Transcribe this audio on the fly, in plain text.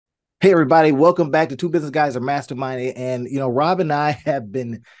Hey everybody, welcome back to Two Business Guys or Mastermind. And Rob and I have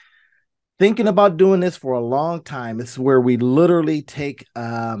been thinking about doing this for a long time. This is where we literally take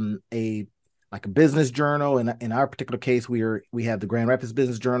a business journal, and in our particular case, we have the Grand Rapids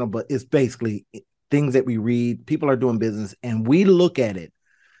Business Journal, but it's basically things that we read. People are doing business, and we look at it,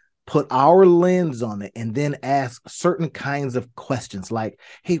 put our lens on it, and then ask certain kinds of questions like,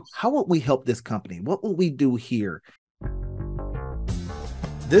 "Hey, how would we help this company? What would we do here?"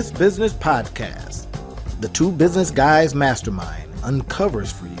 This business podcast, the Two Business Guys Mastermind,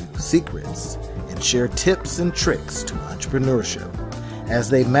 uncovers for you secrets and share tips and tricks to entrepreneurship as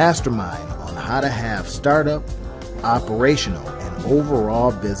they mastermind on how to have startup, operational, and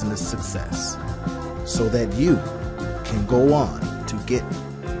overall business success so that you can go on to get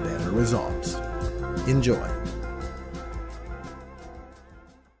better results. Enjoy.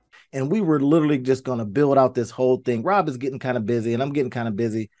 And we were literally just going to build out this whole thing. Rob is getting kind of busy and I'm getting kind of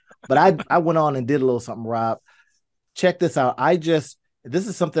busy, but I went on and did a little something. Rob, check this out. This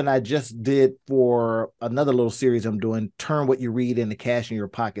is something I just did for another little series I'm doing, Turn What You Read into Cash in Your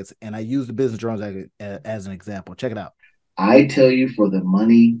Pockets. And I use the business journals as an example. Check it out. I tell you, for the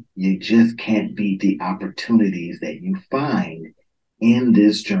money, you just can't beat the opportunities that you find in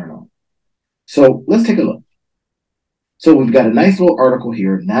this journal. So let's take a look. So we've got a nice little article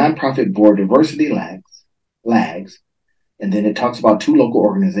here, nonprofit board diversity lags. And then it talks about two local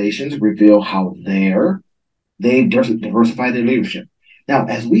organizations reveal how they diversify their leadership. Now,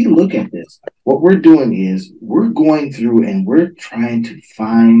 as we look at this, what we're doing is we're going through and we're trying to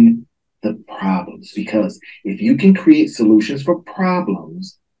find the problems, because if you can create solutions for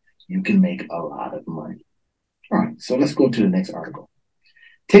problems, you can make a lot of money. All right, so let's go to the next article.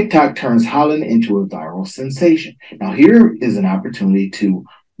 TikTok turns Holland into a viral sensation. Now, here is an opportunity to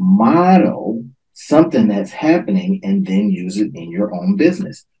model something that's happening and then use it in your own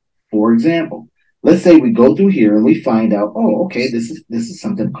business. For example, let's say we go through here and we find out, oh, okay, this is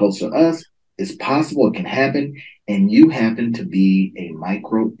something close to us. It's possible it can happen, and you happen to be a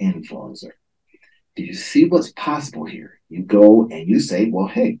micro influencer. Do you see what's possible here? You go and you say, well,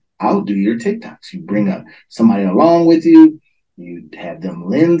 hey, I'll do your TikToks. You bring somebody along with you. You have them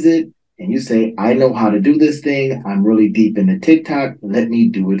lens it, and you say, I know how to do this thing. I'm really deep into TikTok. Let me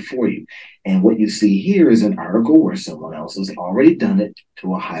do it for you. And what you see here is an article where someone else has already done it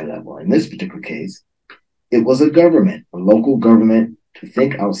to a high level. In this particular case, it was a local government, to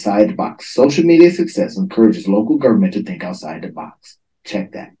think outside the box. Social media success encourages local government to think outside the box.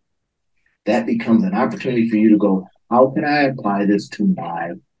 Check that. That becomes an opportunity for you to go, how can I apply this to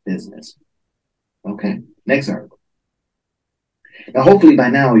my business? Okay, next article. Now, hopefully by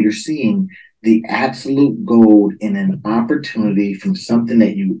now you're seeing the absolute gold in an opportunity from something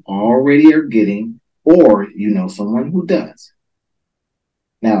that you already are getting, or you know someone who does.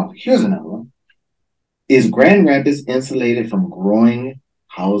 Now, here's another one. Is Grand Rapids insulated from growing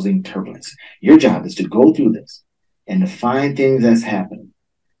housing turbulence? Your job is to go through this and to find things that's happening,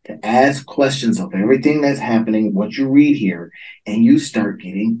 to ask questions of everything that's happening, what you read here, and you start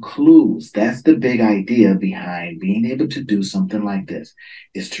getting clues. That's the big idea behind being able to do something like this,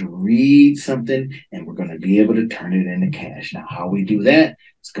 is to read something and we're going to be able to turn it into cash. Now, how we do that,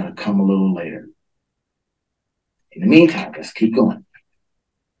 it's going to come a little later. In the meantime, let's keep going.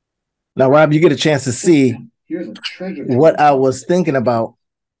 Now, Rob, you get a chance to see what I was thinking about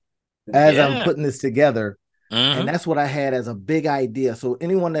as I'm putting this together. And that's what I had as a big idea. So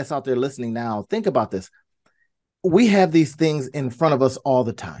anyone that's out there listening now, think about this. We have these things in front of us all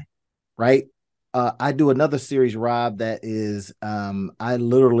the time, right? I do another series, Rob, that is, I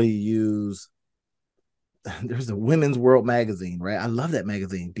literally use, there's a Women's World magazine, right? I love that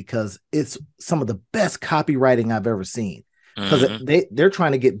magazine because it's some of the best copywriting I've ever seen, because they're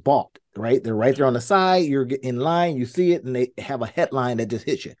trying to get bought, right? They're right there on the side. You're in line, you see it, and they have a headline that just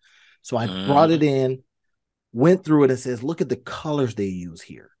hits you. So I brought it in, went through it, and says, look at the colors they use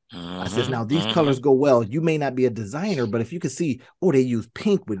here. I says, now these colors go well. You may not be a designer, but if you could see, oh, they use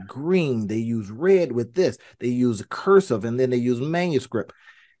pink with green, they use red with this, they use cursive, and then they use manuscript.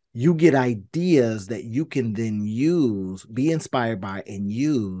 You get ideas that you can then use, be inspired by, and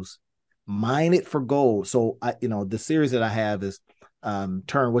use, mine it for gold. So the series that I have is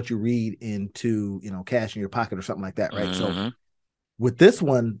Turn What You Read into, cash in your pocket or something like that, right? So with this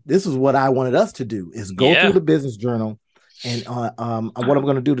one, this is what I wanted us to do, is go through the business journal. And what I'm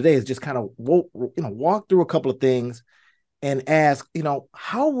going to do today is just kind of walk through a couple of things and ask,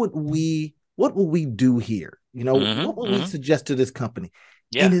 what would we do here? What would we suggest to this company?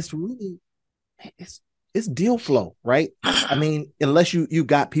 Yeah. And it's really, it's deal flow, right? I mean, unless you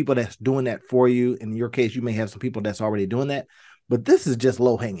got people that's doing that for you. In your case, you may have some people that's already doing that. but this is just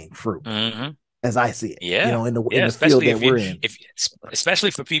low hanging fruit Mm-hmm. as I see it, Yeah. in Yeah. the field Especially that if you we're in. if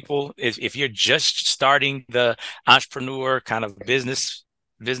especially for people if you're just starting the entrepreneur kind of business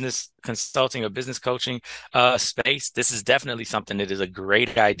consulting or business coaching space, this is definitely something that is a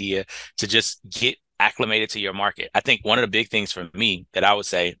great idea to just get acclimated to your market. I think one of the big things for me that I would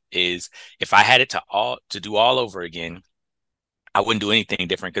say is if I had it to do all over again, I wouldn't do anything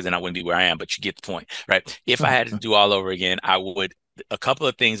different because then I wouldn't be where I am, but you get the point, right? If I had to do all over again, I would, a couple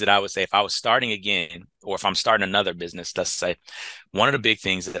of things that I would say if I was starting again, or if I'm starting another business, let's say, one of the big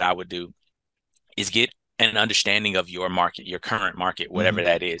things that I would do is get an understanding of your market, your current market, whatever Mm-hmm.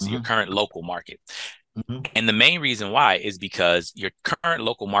 that is, your Mm-hmm. current local market. Mm-hmm. And the main reason why is because your current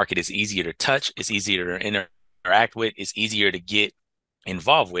local market is easier to touch, it's easier to interact with, it's easier to get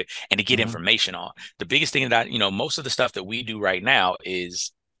involved with and to get Mm-hmm. information on. The biggest thing that, most of the stuff that we do right now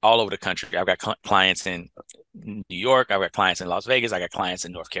is all over the country. I've got clients in New York, I've got clients in Las Vegas, I got clients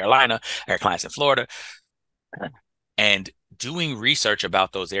in North Carolina, I got clients in Florida. And doing research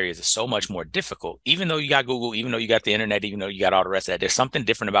about those areas is so much more difficult. Even though you got Google, even though you got the internet, even though you got all the rest of that, there's something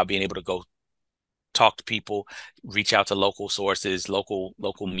different about being able to go talk to people, reach out to local sources, local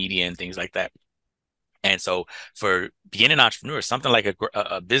media and things like that. And so for beginning entrepreneurs, something like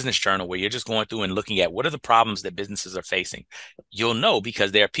a business journal where you're just going through and looking at what are the problems that businesses are facing, you'll know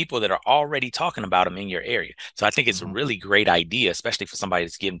because there are people that are already talking about them in your area. So I think it's a Mm-hmm. really great idea, especially for somebody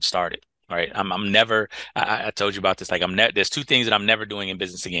that's getting started. All right. I'm never, I told you about this. Like there's two things that I'm never doing in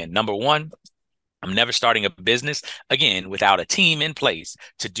business again. Number one, I'm never starting a business again without a team in place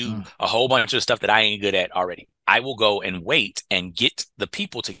to do a whole bunch of stuff that I ain't good at already. I will go and wait and get the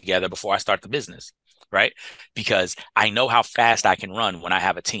people together before I start the business, right? Because I know how fast I can run when I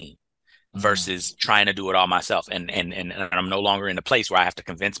have a team Mm-hmm. versus trying to do it all myself. And I'm no longer in a place where I have to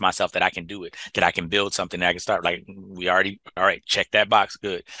convince myself that I can do it, that I can build something that I can start. Like we already, all right, check that box,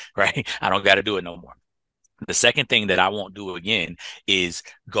 good, right? I don't got to do it no more. The second thing that I won't do again is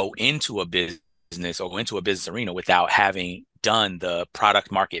go into a business or into a business arena without having done the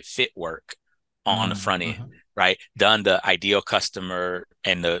product market fit work on the front end, Mm-hmm. right? Done the ideal customer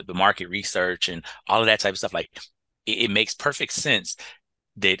and the market research and all of that type of stuff. Like it makes perfect sense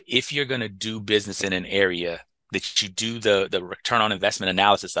that if you're going to do business in an area, that you do the return on investment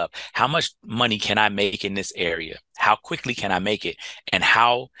analysis of how much money can I make in this area? How quickly can I make it? And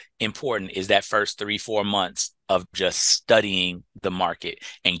how important is that first 3-4 months of just studying the market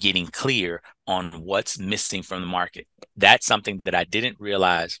and getting clear on what's missing from the market? That's something that I didn't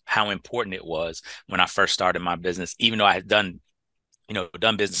realize how important it was when I first started my business, even though I had done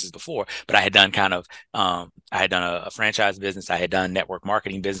businesses before, but I had done I had done a franchise business. I had done network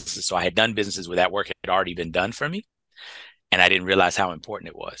marketing businesses. So I had done businesses where that work had already been done for me. And I didn't realize how important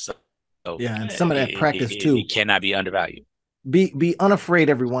it was. So Yeah, and some of that practice it too. cannot be undervalued. Be unafraid,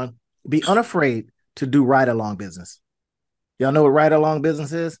 everyone. Be unafraid to do ride along business. Y'all know what ride along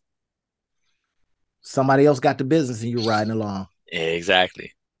business is? Somebody else got the business and you're riding along.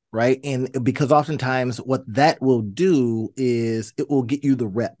 Exactly. Right. And because oftentimes what that will do is it will get you the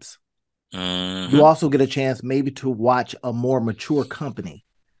reps. You Mm-hmm. also get a chance maybe to watch a more mature company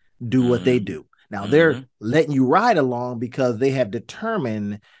do what they Mm-hmm. do. Now Mm-hmm. they're letting you ride along because they have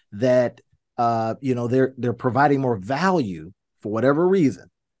determined that they're providing more value for whatever reason.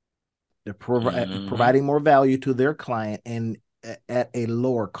 They're Mm-hmm. providing more value to their client and at a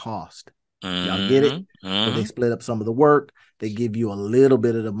lower cost. Y'all get it? Mm-hmm. So they Mm-hmm. split up some of the work. They give you a little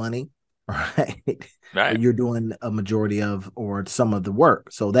bit of the money, right? But Right. you're doing a majority of or some of the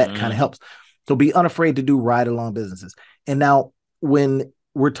work. So that kind of Mm-hmm. helps. So be unafraid to do ride along businesses. And now, when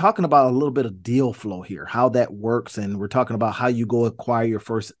we're talking about a little bit of deal flow here, how that works, and we're talking about how you go acquire your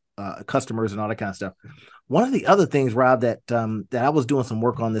first customers and all that kind of stuff. One of the other things, Rob, that I was doing some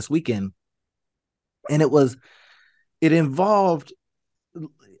work on this weekend, and it involved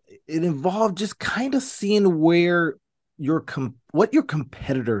it involved just kind of seeing where what your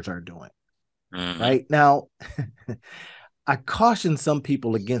competitors are doing. Mm-hmm. Right now, I caution some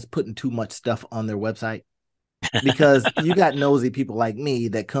people against putting too much stuff on their website because you got nosy people like me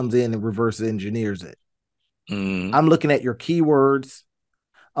that comes in and reverse engineers it. Mm-hmm. I'm looking at your keywords.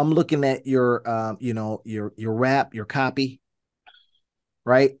 I'm looking at your, your rap, your copy,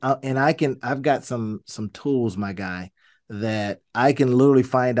 right? And I've got some tools, my guy, that I can literally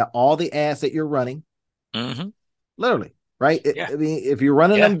find out all the ads that you're running, Mm-hmm. literally, right? Yeah. I mean, if you're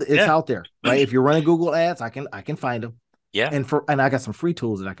running Yeah. them, it's Yeah. out there, right? If you're running Google ads, I can find them, Yeah. and I got some free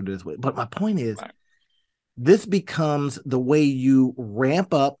tools that I can do this with. But my point is, Right. this becomes the way you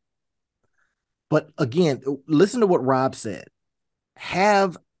ramp up. But again, listen to what Rob said.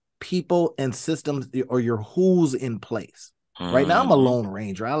 Have people and systems or your who's in place. Right now, I'm a lone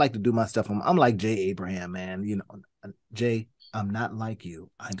ranger. I like to do my stuff. I'm like Jay Abraham, man. You know, Jay, I'm not like you.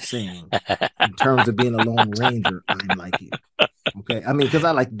 I'm saying, in terms of being a lone ranger, I'm like you. Okay. I mean, because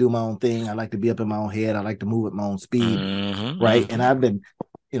I like to do my own thing. I like to be up in my own head. I like to move at my own speed. Right. And I've been,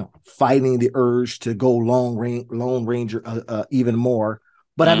 fighting the urge to go lone ranger even more.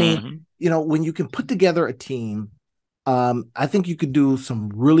 But I mean, when you can put together a team, I think you could do some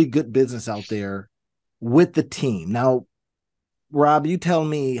really good business out there with the team. Now, Rob, you tell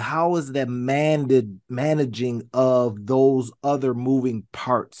me, how is that managing of those other moving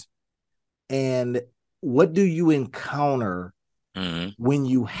parts, and what do you encounter when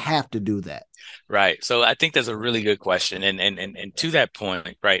you have to do that? Right. So I think that's a really good question. And to that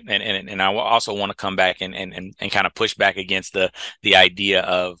point, right. And I also want to come back and kind of push back against the idea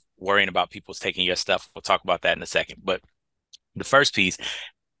of worrying about people's taking your stuff. We'll talk about that in a second. But the first piece,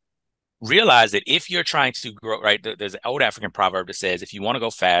 realize that if you're trying to grow, right, there's an old African proverb that says, if you want to go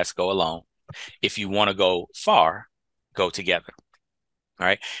fast, go alone. If you want to go far, go together. All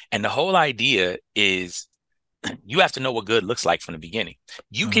right. And the whole idea is you have to know what good looks like from the beginning.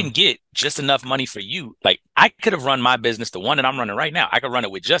 You can get just enough money for you. Like, I could have run my business, the one that I'm running right now. I could run it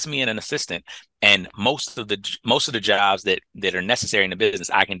with just me and an assistant, and most of the jobs that are necessary in the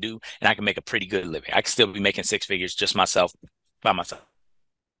business I can do, and I can make a pretty good living. I can still be making six figures just myself by myself.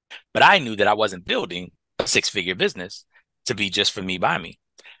 But I knew that I wasn't building a six-figure business to be just for me by me.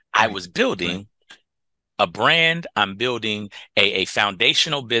 I was building a brand. I'm building a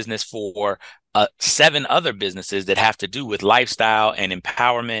foundational business for 7 other businesses that have to do with lifestyle and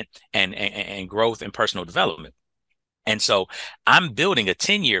empowerment and growth and personal development. And so I'm building a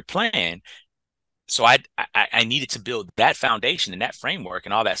 10-year plan. So I needed to build that foundation and that framework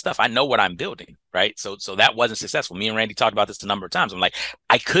and all that stuff. I know what I'm building, right? So that wasn't successful. Me and Randy talked about this a number of times. I'm like,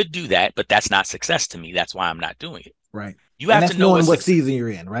 I could do that, but that's not success to me. That's why I'm not doing it. Right. You have to know what season you're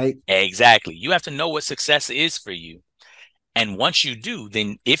in, right? Exactly. You have to know what success is for you. And once you do,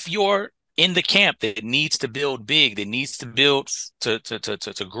 then if you're in the camp that needs to build big, that needs to build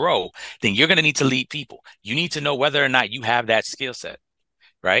to grow, then you're going to need to lead people. You need to know whether or not you have that skill set.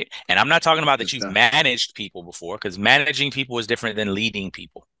 Right. And I'm not talking about that you've managed people before, because managing people is different than leading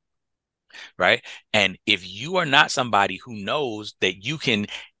people. Right. And if you are not somebody who knows that you can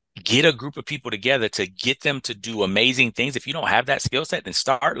get a group of people together to get them to do amazing things, if you don't have that skill set, then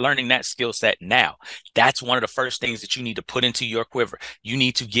start learning that skill set now. That's one of the first things that you need to put into your quiver. You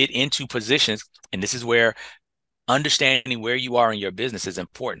need to get into positions. And this is where understanding where you are in your business is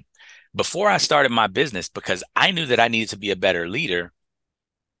important. Before I started my business, because I knew that I needed to be a better leader,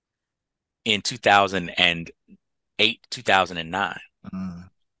 in 2008, 2009,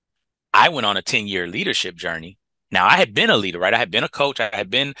 I went on a 10-year leadership journey. Now, I had been a leader, right? I had been a coach. I had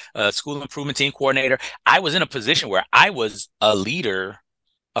been a school improvement team coordinator. I was in a position where I was a leader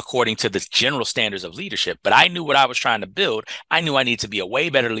according to the general standards of leadership, but I knew what I was trying to build. I knew I needed to be a way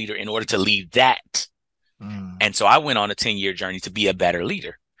better leader in order to lead that. And so I went on a 10-year journey to be a better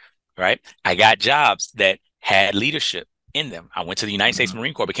leader, right? I got jobs that had leadership in them. I went to the United States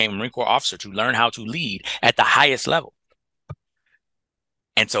Marine Corps, became a Marine Corps officer to learn how to lead at the highest level.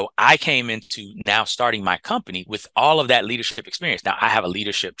 And so I came into now starting my company with all of that leadership experience. Now I have a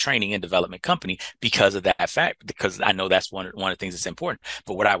leadership training and development company because of that fact, because I know that's one of the things that's important.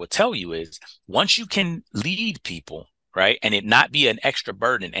 But what I would tell you is, once you can lead people, right, and it not be an extra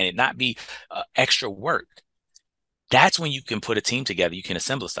burden and it not be extra work, that's when you can put a team together. You can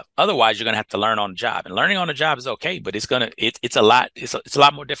assemble stuff. Otherwise, you're going to have to learn on the job, and learning on the job is okay, but it's a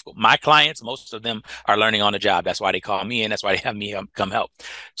lot more difficult. My clients, most of them are learning on the job. That's why they call me, and that's why they have me come help.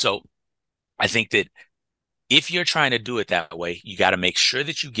 So I think that if you're trying to do it that way, you got to make sure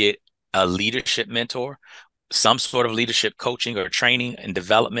that you get a leadership mentor, some sort of leadership coaching or training and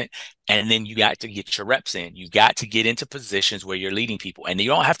development. And then you got to get your reps in. You got to get into positions where you're leading people. And you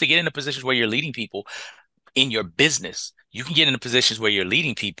don't have to get into positions where you're leading people in your business. You can get into positions where you're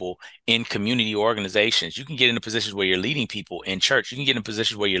leading people in community organizations. You can get into positions where you're leading people in church. You can get in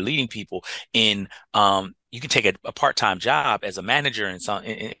positions where you're leading people in, you can take a part-time job as a manager in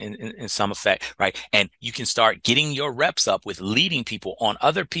some effect, right? And you can start getting your reps up with leading people on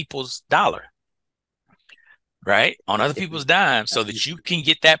other people's dollar, right? On other people's dime, so that you can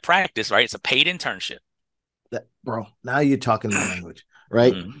get that practice, right? It's a paid internship. Bro, now you're talking my language,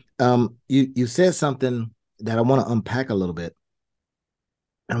 right? You said something that I want to unpack a little bit.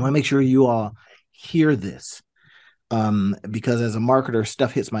 I want to make sure you all hear this, because as a marketer,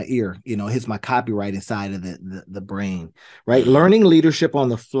 stuff hits my ear, hits my copyright inside of the brain, right? Learning leadership on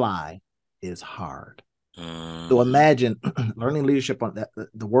the fly is hard. So imagine learning leadership on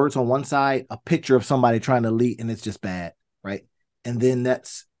the words on one side, a picture of somebody trying to lead, and it's just bad. right? And then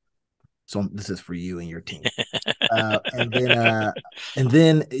that's so this is for you and your team. And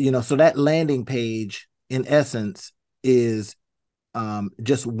then so that landing page in essence is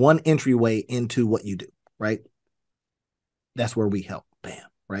just one entryway into what you do, right? That's where we help. Bam.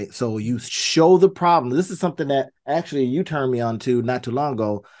 Right. So you show the problem. This is something that actually you turned me on to not too long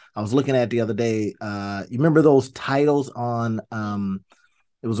ago. I was looking at the other day. You remember those titles on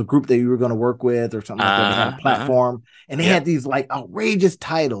it was a group that you were going to work with or something like that. They had a platform and they had these like outrageous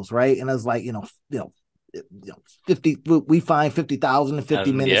titles, right? And I was like, 50, we find 50,000 in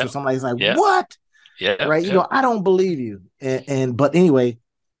 50 minutes or something like that. It's like, what? Yeah. Right. I don't believe you. But anyway,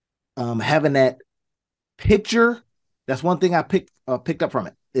 having that picture, that's one thing I picked up from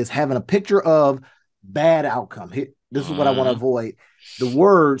it, is having a picture of bad outcome. Here, this is what I want to avoid: the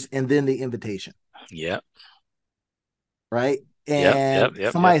words and then the invitation. Yeah. Right. And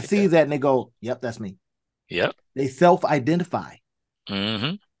somebody sees that and they go, "Yep, that's me." Yep. They self-identify.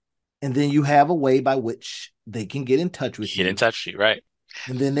 Mm-hmm. And then you have a way by which they can get in touch with you. Get in touch with you, right?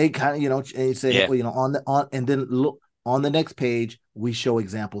 And then they kind of, and you say, and then look on the next page, we show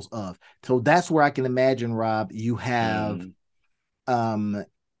examples of. So that's where I can imagine, Rob, you have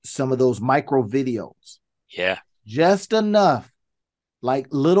some of those micro videos. Yeah. Just enough, like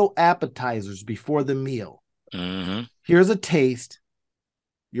little appetizers before the meal. Mm-hmm. Here's a taste.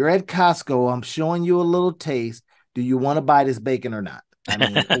 You're at Costco. I'm showing you a little taste. Do you want to buy this bacon or not? I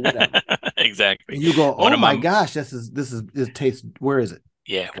mean, or whatever. Exactly. And you go, oh my gosh, this tastes. Where is it?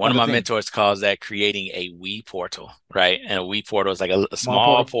 Yeah, one of my mentors calls that creating a we portal, right? And a we portal is like a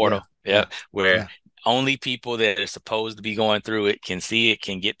small portal. Yeah. Where only people that are supposed to be going through it can see it,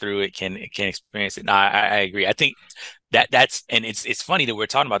 can get through it, can experience it. No, I agree. I think that's and it's funny that we're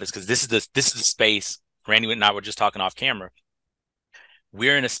talking about this because this is the space. Randy and I were just talking off camera.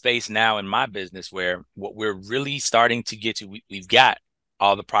 We're in a space now in my business where what we're really starting to get to, we've got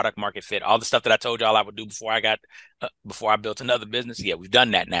all the product market fit, all the stuff that I told y'all I would do before I built another business. Yeah, we've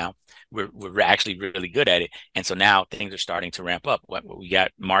done that now. We're actually really good at it. And so now things are starting to ramp up. We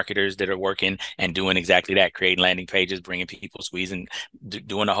got marketers that are working and doing exactly that, creating landing pages, bringing people, squeezing,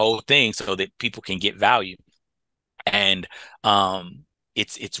 doing the whole thing so that people can get value. And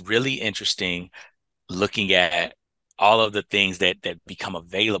it's really interesting looking at all of the things that become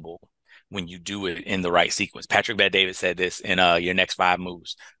available when you do it in the right sequence. Patrick Bet-David said this in Your Next 5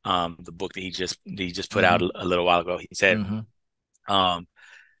 Moves, the book that he just put out a little while ago. He said, I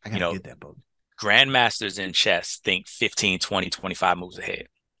gotta get that book. Grandmasters in chess think 15, 20, 25 moves ahead,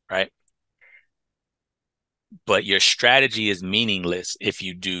 right? But your strategy is meaningless if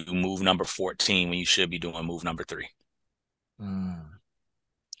you do move number 14 when you should be doing move number 3.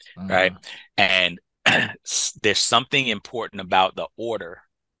 Right? And there's something important about the order,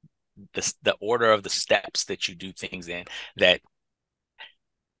 the order of the steps that you do things in, that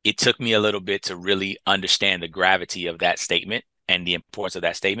it took me a little bit to really understand the gravity of that statement and the importance of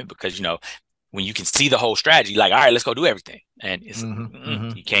that statement, because when you can see the whole strategy, like, all right, let's go do everything, and it's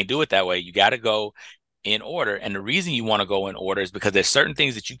you can't do it that way. You got to go in order. And the reason you want to go in order is because there's certain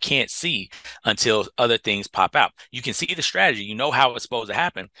things that you can't see until other things pop out. You can see the strategy, you know how it's supposed to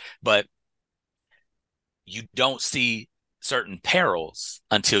happen, but you don't see certain perils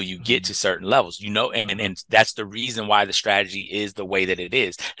until you get to certain levels, and that's the reason why the strategy is the way that it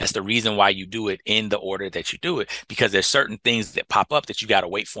is. That's the reason why you do it in the order that you do it, because there's certain things that pop up that you got to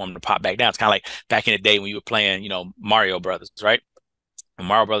wait for them to pop back down. It's kind of like back in the day when you were playing, Mario Brothers, right? When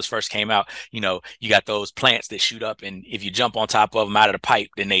Mario Brothers first came out, you got those plants that shoot up, and if you jump on top of them out of the pipe,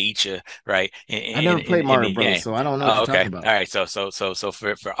 then they eat you, right? I never played Mario Brothers, so I don't know what you're talking about. All right, so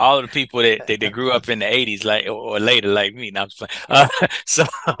for all of the people that grew up in the 80s, like or later, like me, now I'm just playing. So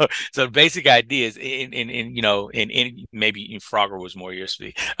the basic idea is in maybe Frogger was more your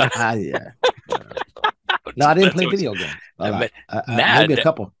speed. Yeah. No, I didn't play video games. Maybe a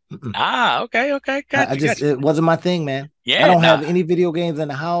couple. Okay. Gotcha. It wasn't my thing, man. Yeah, I don't have any video games in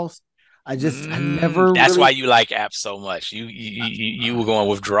the house. I never. That's why you like apps so much. You were going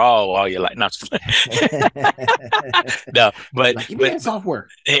withdrawal while you're like, not no, but give me that software.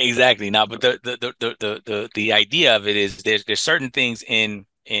 Exactly. No, but the idea of it is there's certain things in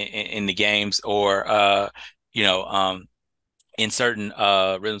the games, or in certain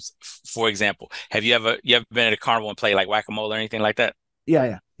rhythms. For example, have you ever been at a carnival and played like whack-a-mole or anything like that?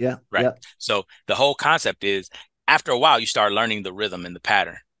 Yeah. Right. Yeah. So the whole concept is, after a while, you start learning the rhythm and the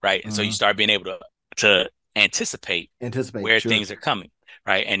pattern, right? And so you start being able to anticipate where things are coming,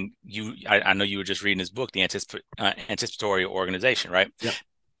 right? And I know you were just reading this book, The Anticipatory Organization, right? Yep.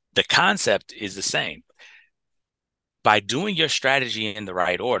 The concept is the same. By doing your strategy in the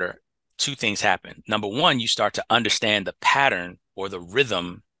right order, two things happen. Number one, you start to understand the pattern or the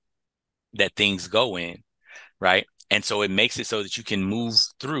rhythm that things go in, right? And so it makes it so that you can move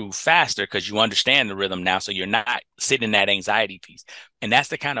through faster because you understand the rhythm now. So you're not sitting in that anxiety piece. And that's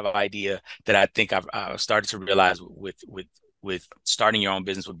the kind of idea that I think I've started to realize with starting your own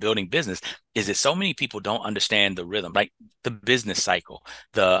business, with building business, is that so many people don't understand the rhythm, like the business cycle,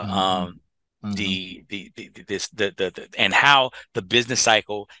 and how the business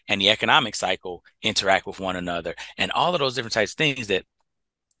cycle and the economic cycle interact with one another, and all of those different types of things that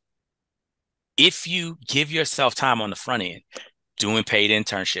if you give yourself time on the front end, doing paid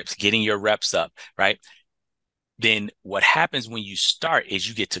internships, getting your reps up, right? Then what happens when you start is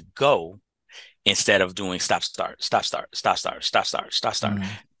you get to go instead of doing stop, start, stop, start, stop, start, stop, start, stop, start.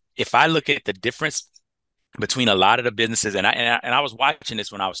 If I look at the difference between a lot of the businesses, and I was watching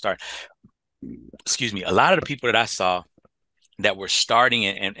this when I was starting, excuse me, a lot of the people that I saw that were starting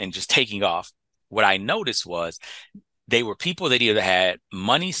and just taking off, what I noticed was they were people that either had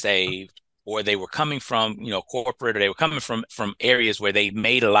money saved or they were coming from, corporate, or they were coming from areas where they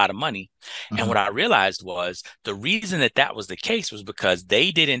made a lot of money. And what I realized was the reason that was the case was because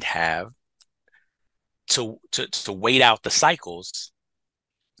they didn't have to wait out the cycles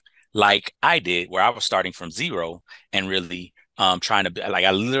like I did, where I was starting from zero and really trying to, like,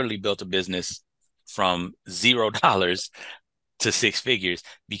 I literally built a business from $0 to six figures,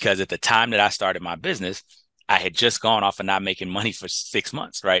 because at the time that I started my business, I had just gone off and not making money for 6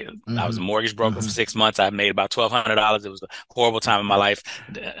 months, right? I was a mortgage broker for 6 months. I made about $1,200. It was a horrible time in my life.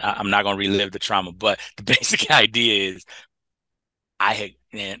 I'm not going to relive the trauma, but the basic idea is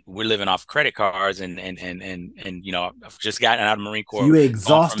we're living off credit cards and I've just gotten out of Marine Corps. So you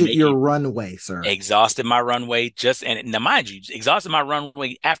exhausted your runway, sir. Exhausted my runway and now mind you, exhausted my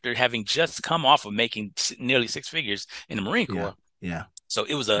runway after having just come off of making nearly six figures in the Marine Corps. Yeah. So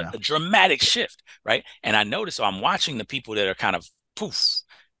it was a dramatic shift, right? And I noticed, so I'm watching the people that are kind of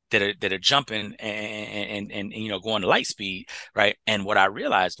that are jumping and going to light speed, right? And what I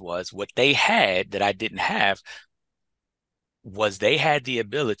realized was what they had that I didn't have was they had the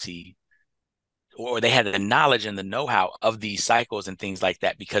ability, or they had the knowledge and the know-how of these cycles and things like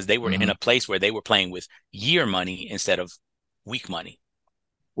that, because they were in a place where they were playing with year money instead of week money.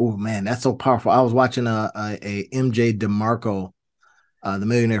 Oh man, that's so powerful. I was watching a MJ DeMarco, the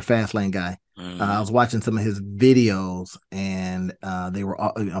Millionaire Fastlane guy. I was watching some of his videos, and they were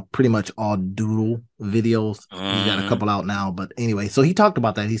all, pretty much all doodle videos. He's got a couple out now, but anyway, so he talked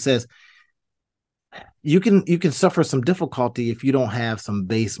about that. He says you can suffer some difficulty if you don't have some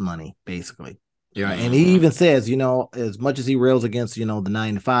base money, basically. Yeah, and he even says, as much as he rails against, the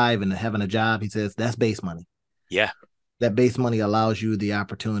 9 to 5 and having a job, he says that's base money. Yeah, that base money allows you the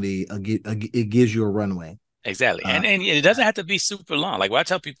opportunity. It gives you a runway. Exactly. And it doesn't have to be super long. Like what I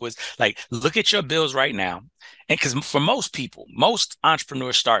tell people is, like, look at your bills right now. And because for most people, most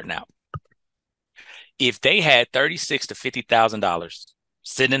entrepreneurs starting out, if they had $36,000 to $50,000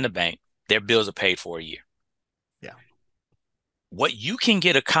 sitting in the bank, their bills are paid for a year. Yeah. What you can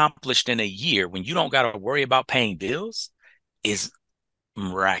get accomplished in a year when you don't got to worry about paying bills is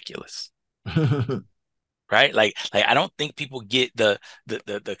miraculous. Right? Like I don't think people get the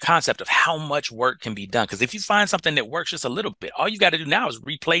concept of how much work can be done. Because if you find something that works just a little bit, all you got to do now is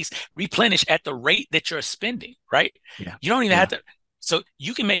replenish at the rate that you're spending, right? Yeah. You don't even have to. So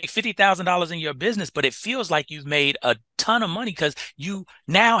you can make $50,000 in your business, but it feels like you've made a ton of money because you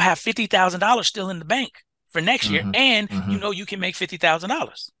now have $50,000 still in the bank for next year, and you can make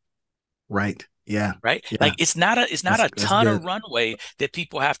 $50,000. Right. Yeah. Right. Yeah. Like it's not a ton of runway that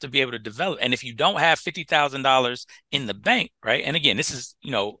people have to be able to develop. And if you don't have $50,000 in the bank, right? And again, this is,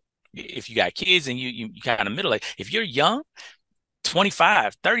 if you got kids and you kind of middle age, if you're young,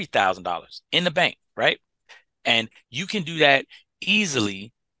 $25,000, $30,000 in the bank, right? And you can do that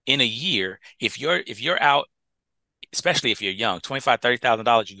easily in a year. If you're out, especially if you're young, $25,000,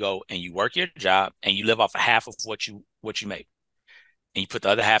 $30,000, you go and you work your job and you live off of half of what you make. And you put the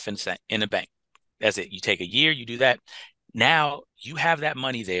other half in the bank. That's it. You take a year, you do that. Now you have that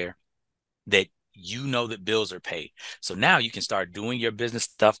money there that that bills are paid. So now you can start doing your business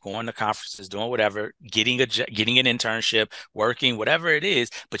stuff, going to conferences, doing whatever, getting an internship, working, whatever it is,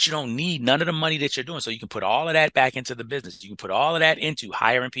 but you don't need none of the money that you're doing. So you can put all of that back into the business. You can put all of that into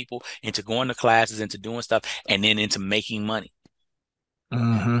hiring people, into going to classes, into doing stuff, and then into making money.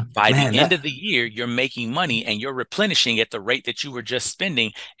 By the end of the year, you're making money and you're replenishing at the rate that you were just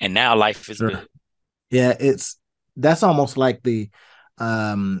spending. And now life is good. Yeah, that's almost like the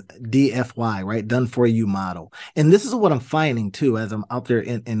DFY, right? Done for you model. And this is what I'm finding too, as I'm out there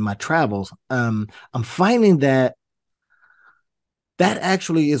in my travels. I'm finding that that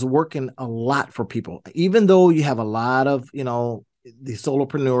actually is working a lot for people. Even though you have a lot of, the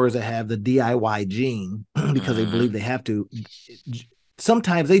solopreneurs that have the DIY gene because they believe they have to,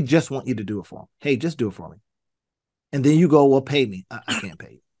 sometimes they just want you to do it for them. Hey, just do it for me. And then you go, well, pay me. I can't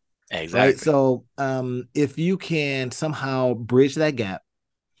pay you. Exactly. Right. So if you can somehow bridge that gap,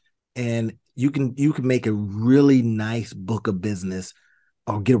 and you can make a really nice book of business,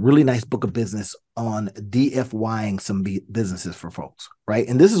 or get a really nice book of business on DFYing some businesses for folks, right?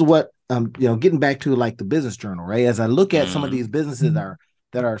 And this is what getting back to like the business journal, right? As I look at some of these businesses that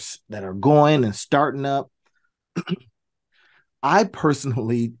are going and starting up, I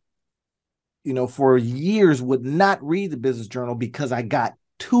personally, for years would not read the business journal because I got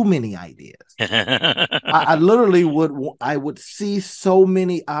too many ideas. I literally would see so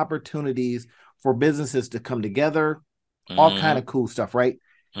many opportunities for businesses to come together, all kind of cool stuff, right?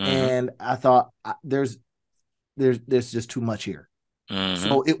 And I thought there's just too much here.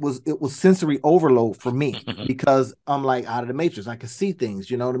 So it was sensory overload for me because I'm like out of the matrix. I could see things,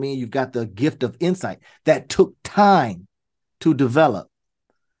 you know what I mean? You've got the gift of insight that took time to develop.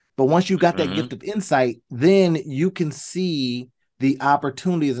 But once you got that gift of insight, then you can see the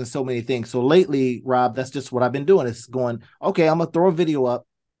opportunities in so many things. So lately, Rob, that's just what I've been doing. It's going, okay, I'm gonna throw a video up.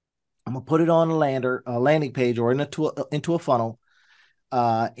 I'm gonna put it on a landing page or into a funnel,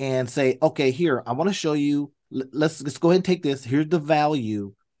 and say, okay, here, I want to show you. Let's go ahead and take this. Here's the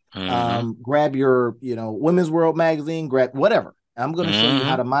value. Grab your, Women's World magazine, grab whatever. I'm going to show you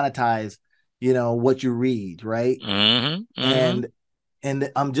how to monetize, what you read, right? And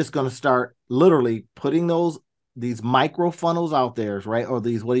I'm just going to start literally putting these micro funnels out there, right? Or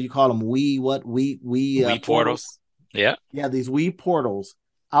these, what do you call them? We portals. Yeah. Yeah. These we portals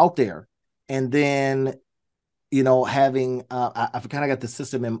out there. And then, having, I've kind of got the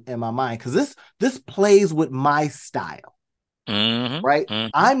system in my mind, because this plays with my style, right?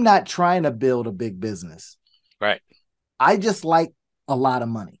 I'm not trying to build a big business. Right. I just like a lot of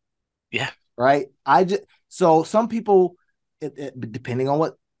money. Yeah. Right. So some people, depending on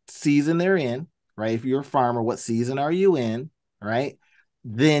what season they're in, right? If you're a farmer, what season are you in? Right.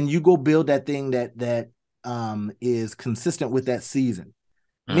 Then you go build that thing that is consistent with that season.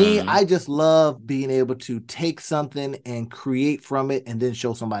 Me, I just love being able to take something and create from it and then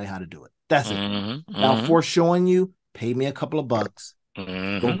show somebody how to do it. That's it. Now, for showing you, pay me a couple of bucks.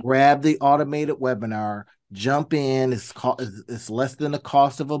 Go grab the automated webinar, jump in. It's less than the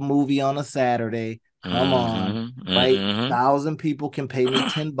cost of a movie on a Saturday. Come on, right? 1,000 people can pay me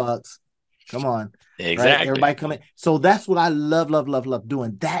 $10. Come on. Exactly. Right? Everybody come in. So that's what I love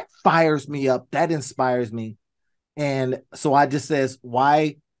doing. That fires me up. That inspires me. And so I just says,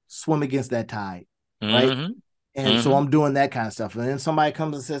 why swim against that tide? Right. And so I'm doing that kind of stuff. And then somebody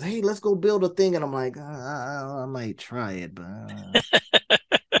comes and says, hey, let's go build a thing. And I'm like, I might try it, but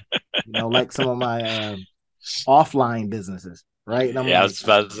like some of my offline businesses. Right. And I'm I was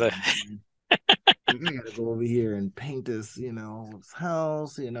about to say, I gotta go over here and paint this,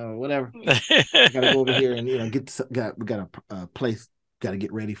 house, whatever. I gotta go over here and we got a place, got to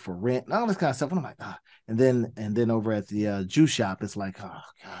get ready for rent and all this kind of stuff. And I'm like, and then over at the juice shop, it's like, oh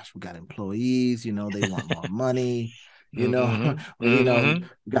gosh, we got employees, they want more money, we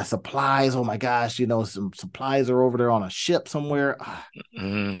got supplies. Oh my gosh, some supplies are over there on a ship somewhere,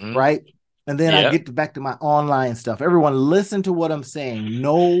 right? And then I get back to my online stuff. Everyone, listen to what I'm saying.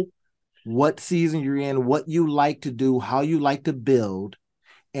 Know what season you're in, what you like to do, how you like to build,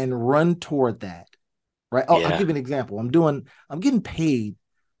 and run toward that. Right. Oh, I'll give you an example. I'm getting paid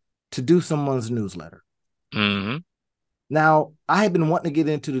to do someone's newsletter. Now, I had been wanting to get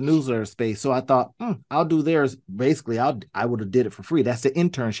into the newsletter space, so I thought, I'll do theirs. Basically, I would have did it for free. That's the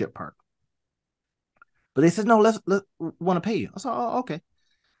internship part. But they said, no, let's want to pay you. I said, oh, okay.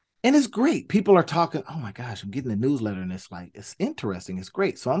 And it's great. People are talking, oh my gosh, I'm getting a newsletter, and it's interesting. It's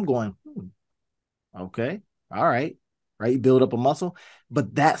great. So I'm going, okay, all right. Right. You build up a muscle,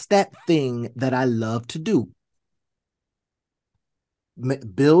 but that's that thing that I love to do.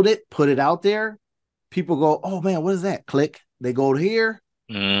 Build it, put it out there. People go, oh man, what is that? Click. They go to here,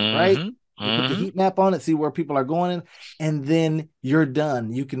 right? You put the heat map on it, see where people are going, and then you're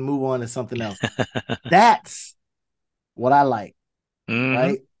done. You can move on to something else. That's what I like,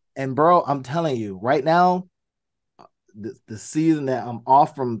 right? And bro, I'm telling you, right now, the season that I'm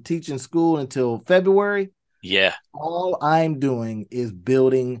off from teaching school until February, all I'm doing is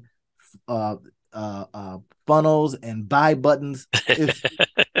building funnels and buy buttons. It's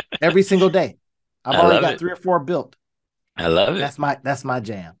every single day. I've already got 3 or 4 built. I love it. That's my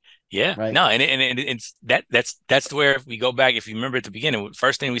jam. Yeah. Right. No, and it's that's where, if we go back, if you remember at the beginning,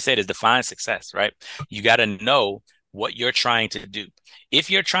 first thing we said is define success, right? You got to know what you're trying to do. If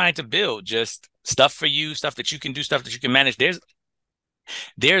you're trying to build just stuff for you, stuff that you can do, stuff that you can manage,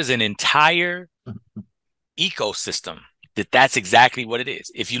 there's an entire ecosystem that's exactly what it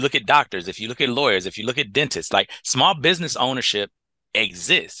is. If you look at doctors, if you look at lawyers, if you look at dentists, like small business ownership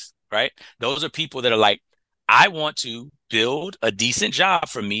exists, right? Those are people that are like, I want to build a decent job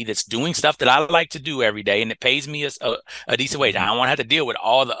for me that's doing stuff that I like to do every day and it pays me a decent wage. I don't want to have to deal with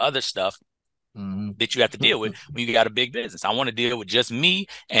all the other stuff that you have to deal with when you got a big business. I want to deal with just me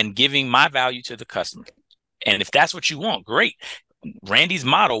and giving my value to the customer. And if that's what you want, great. Randy's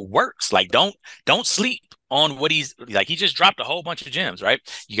model works. Like, don't sleep on what he's like. He just dropped a whole bunch of gems, right?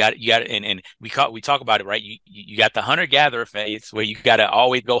 You got and we talk about it, right? You got the hunter gatherer phase where you got to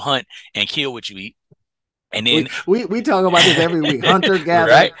always go hunt and kill what you eat. And then we talk about this every week. Hunter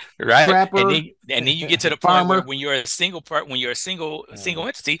gatherer, right, trapper, and then you get to the point where when you're a single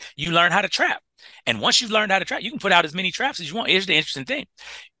entity, you learn how to trap. And once you've learned how to trap, you can put out as many traps as you want. Here's the interesting thing: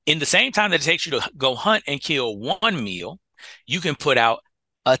 in the same time that it takes you to go hunt and kill one meal, you can put out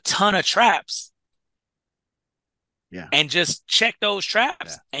a ton of traps. Yeah. And just check those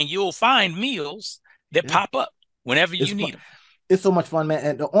traps, and you'll find meals that pop up whenever you need them. It's so much fun, man.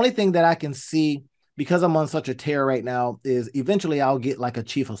 And the only thing that I can see, because I'm on such a tear right now, is eventually I'll get like a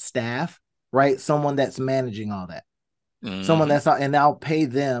chief of staff, right? Someone that's managing all that. Someone that's and I'll pay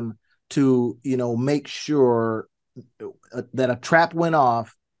them to, make sure that a trap went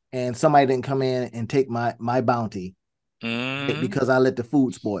off and somebody didn't come in and take my bounty because I let the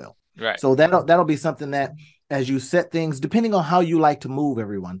food spoil. Right. So that'll be something that, as you set things, depending on how you like to move,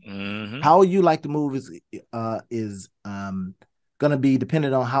 everyone, how you like to move is going to be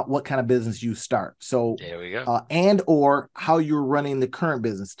dependent on what kind of business you start. So there we go. And or how you're running the current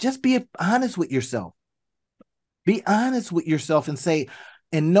business. Just be honest with yourself. Be honest with yourself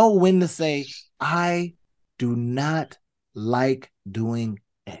and know when to say, I do not like doing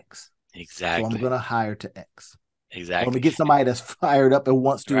X. Exactly. So I'm going to hire to X. Exactly. Let me get somebody that's fired up and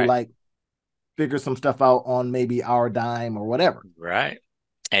wants to figure some stuff out on maybe our dime or whatever. Right.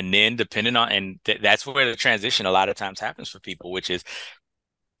 And then depending on, and that's where the transition a lot of times happens for people, which is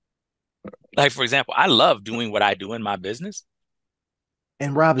like, for example, I love doing what I do in my business.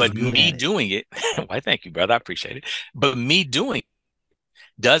 And Rob is good at it. Doing it, why, thank you, brother. I appreciate it. But me doing it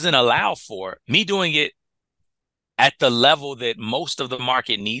doesn't allow for me doing it at the level that most of the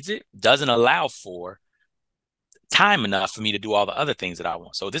market needs it, doesn't allow for time enough for me to do all the other things that I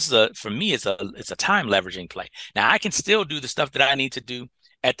want. So this is for me, it's a time leveraging play. Now I can still do the stuff that I need to do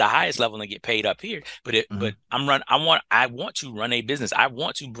at the highest level and get paid up here. But I want to run a business. I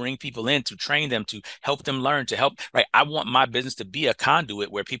want to bring people in, to train them, to help them learn, to help, right? I want my business to be a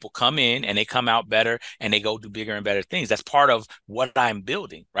conduit where people come in and they come out better and they go do bigger and better things. That's part of what I'm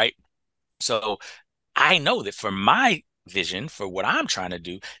building, right? So I know that for my vision, for what I'm trying to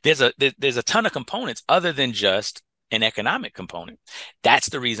do, there's a ton of components other than just an economic component. That's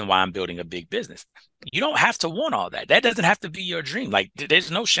the reason why I'm building a big business. You don't have to want all that. That doesn't have to be your dream. Like,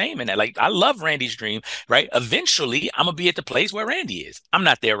 there's no shame in that. Like, I love Randy's dream, right? Eventually, I'm going to be at the place where Randy is. I'm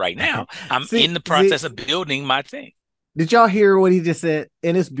not there right now. I'm in the process of building my thing. Did y'all hear what he just said?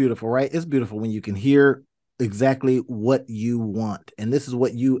 And it's beautiful, right? It's beautiful when you can hear exactly what you want. And this is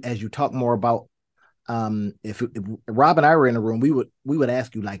what as you talk more about, if Rob and I were in a room, we would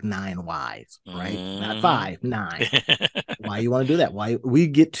ask you like 9 whys, right? Not 5, 9. Why you want to do that? Why we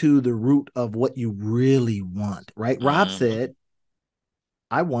get to the root of what you really want, right? Rob said,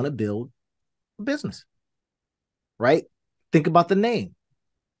 I want to build a business, right? Think about the name.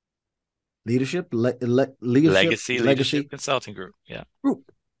 Leadership, Legacy Consulting Group. Yeah. Group.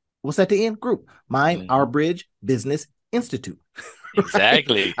 What's at the end? Group. Mine, Our Bridge Business Institute.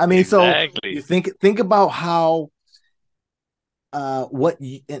 Exactly. Right? I mean, exactly. So you think about how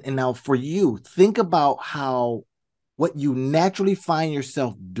and now for you, think about how what you naturally find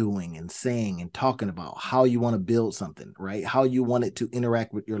yourself doing and saying and talking about, how you want to build something, right? How you want it to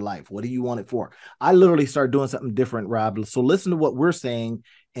interact with your life. What do you want it for? I literally started doing something different, Rob. So listen to what we're saying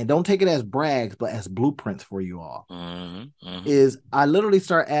and don't take it as brags, but as blueprints for you all. Is I literally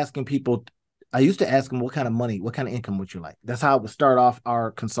start asking people. I used to ask them, what kind of money, what kind of income would you like? That's how I would start off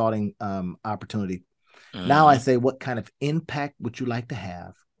our consulting opportunity. Now I say, what kind of impact would you like to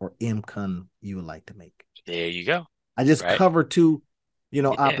have, or income you would like to make? There you go. I just cover 2,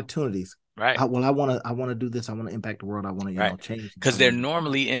 opportunities. Right. I want to do this. I want to impact the world. I want to, change. Because they're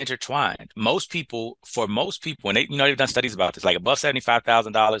normally intertwined. For most people, and they've done studies about this, like above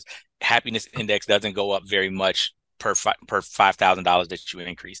 $75,000, happiness index doesn't go up very much per $5,000 that you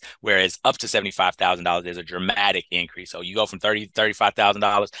increase. Whereas up to $75,000, there's a dramatic increase. So you go from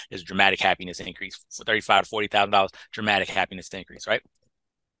 $35,000, there's a dramatic happiness increase. For $35,000 to $40,000, dramatic happiness increase, right?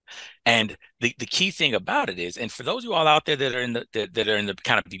 And the key thing about it is, and for those of you all out there that are in the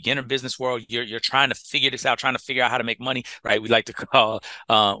kind of beginner business world, you're trying to figure this out, trying to figure out how to make money, right? We like to call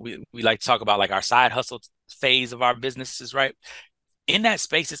we like to talk about like our side hustle phase of our businesses, right? In that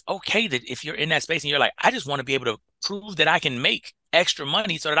space, it's okay that if you're in that space and you're like, I just want to be able to prove that I can make extra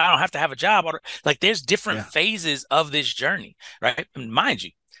money so that I don't have to have a job, or like there's different phases of this journey, right? And mind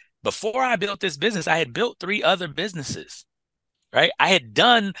you, before I built this business, I had built 3 other businesses. Right. I had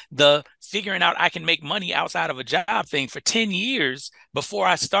done the figuring out I can make money outside of a job thing for 10 years before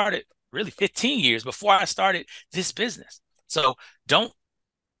I started, really 15 years before I started this business. So don't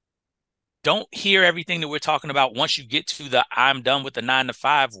hear everything that we're talking about once you get to the I'm done with the 9 to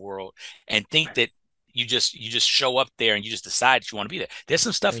 5 world and think that you just show up there and you just decide that you want to be there. There's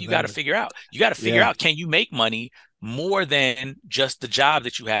some stuff you got to figure out. You got to figure out, can you make money more than just the job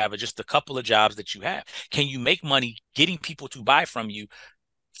that you have or just a couple of jobs that you have? Can you make money getting people to buy from you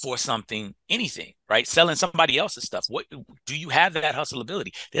for something, anything, right? Selling somebody else's stuff. What do you have that hustle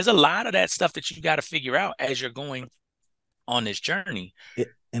ability? There's a lot of that stuff that you got to figure out as you're going on this journey.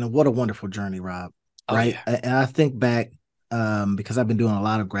 And what a wonderful journey, Rob. Right. Yeah. And I think back because I've been doing a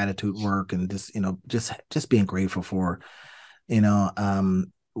lot of gratitude work and just being grateful for,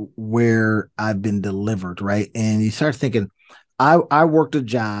 where I've been delivered. Right. And you start thinking, I worked a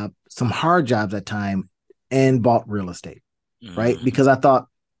job, some hard jobs at time, and bought real estate. Right. Because I thought,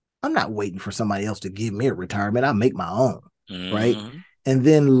 I'm not waiting for somebody else to give me a retirement. I'll make my own. Right. And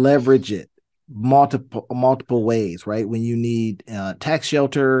then leverage it multiple ways, right? When you need tax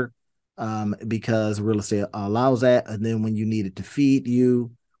shelter, because real estate allows that, and then when you need it to feed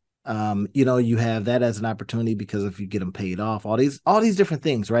you, you have that as an opportunity because if you get them paid off, all these different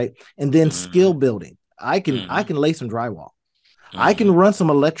things, right? And then skill building. I can lay some drywall, I can run some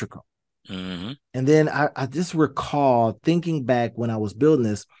electrical, and then I just recall thinking back when I was building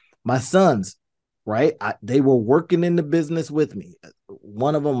this, my sons, right? They were working in the business with me.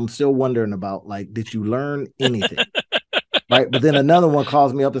 One of them I'm still wondering about, like, did you learn anything? Right. But then another one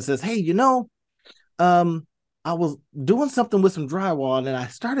calls me up and says, hey, I was doing something with some drywall and I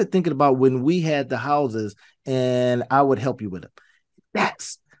started thinking about when we had the houses and I would help you with it.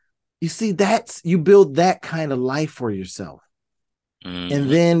 You build that kind of life for yourself. And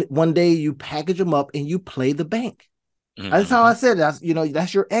then one day you package them up and you play the bank. That's how I said it.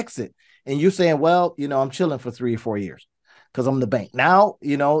 That's your exit. And you're saying, well, I'm chilling for 3 or 4 years because I'm the bank. Now,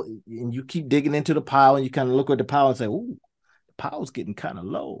 and you keep digging into the pile and you kind of look at the pile and say, ooh, the pile's getting kind of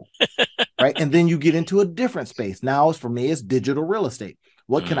low. Right. And then you get into a different space. Now, for me, it's digital real estate.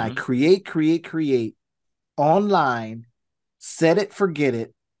 What can I create online, set it, forget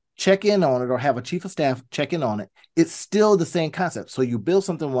it, check in on it, or have a chief of staff check in on it? It's still the same concept. So you build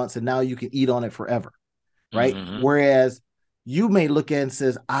something once and now you can eat on it forever. Right. Whereas you may look at it and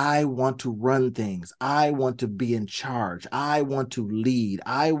says, I want to run things. I want to be in charge. I want to lead.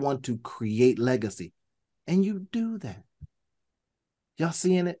 I want to create legacy. And you do that. Y'all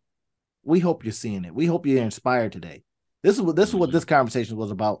seeing it? We hope you're seeing it. We hope you're inspired today. This is what this conversation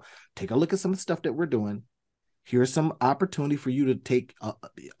was about. Take a look at some of the stuff that we're doing. Here's some opportunity for you to take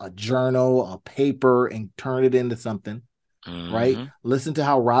a journal, a paper, and turn it into something. Right? Listen to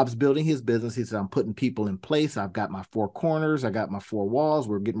how Rob's building his business. He said, I'm putting people in place. I've got my 4 corners. I got my 4 walls.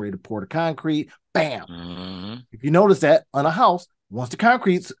 We're getting ready to pour the concrete. Bam. If you notice that on a house, once the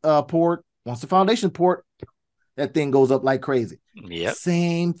concrete's poured, once the foundation poured, that thing goes up like crazy. Yep.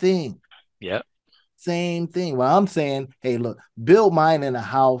 Same thing. Yep. Same thing. Well, I'm saying, hey, look, build mine in a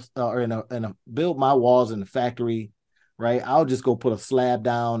house or build my walls in the factory. Right. I'll just go put a slab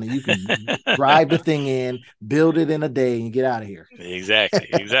down and you can drive the thing in, build it in a day and get out of here. Exactly.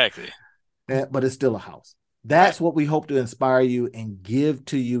 But it's still a house. That's what we hope to inspire you and give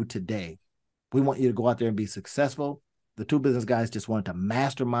to you today. We want you to go out there and be successful. The 2 business guys just wanted to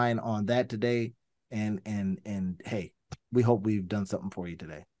mastermind on that today. And hey, we hope we've done something for you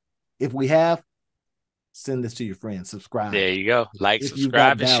today. If we have, send this to your friends. Subscribe. There you go. Like,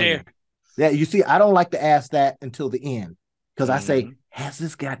 subscribe, and share. Yeah, you see, I don't like to ask that until the end because I say, has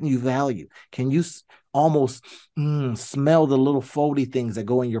this gotten you value? Can you almost smell the little foldy things that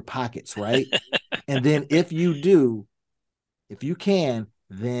go in your pockets, right? And then if you do, if you can,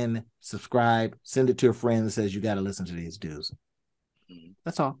 then subscribe, send it to a friend that says you got to listen to these dudes.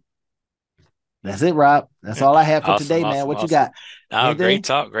 That's all. That's it, Rob. That's all I have for today, man. What you got? Oh, great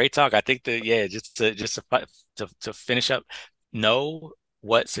talk. I think just to finish up, know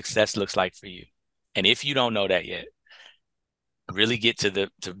what success looks like for you. And if you don't know that yet, really get to the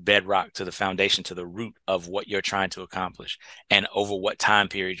bedrock, to the foundation, to the root of what you're trying to accomplish and over what time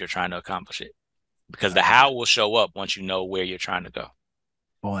period you're trying to accomplish it. Because the how will show up once you know where you're trying to go.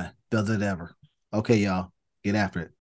 Boy, does it ever. Okay, y'all, get after it.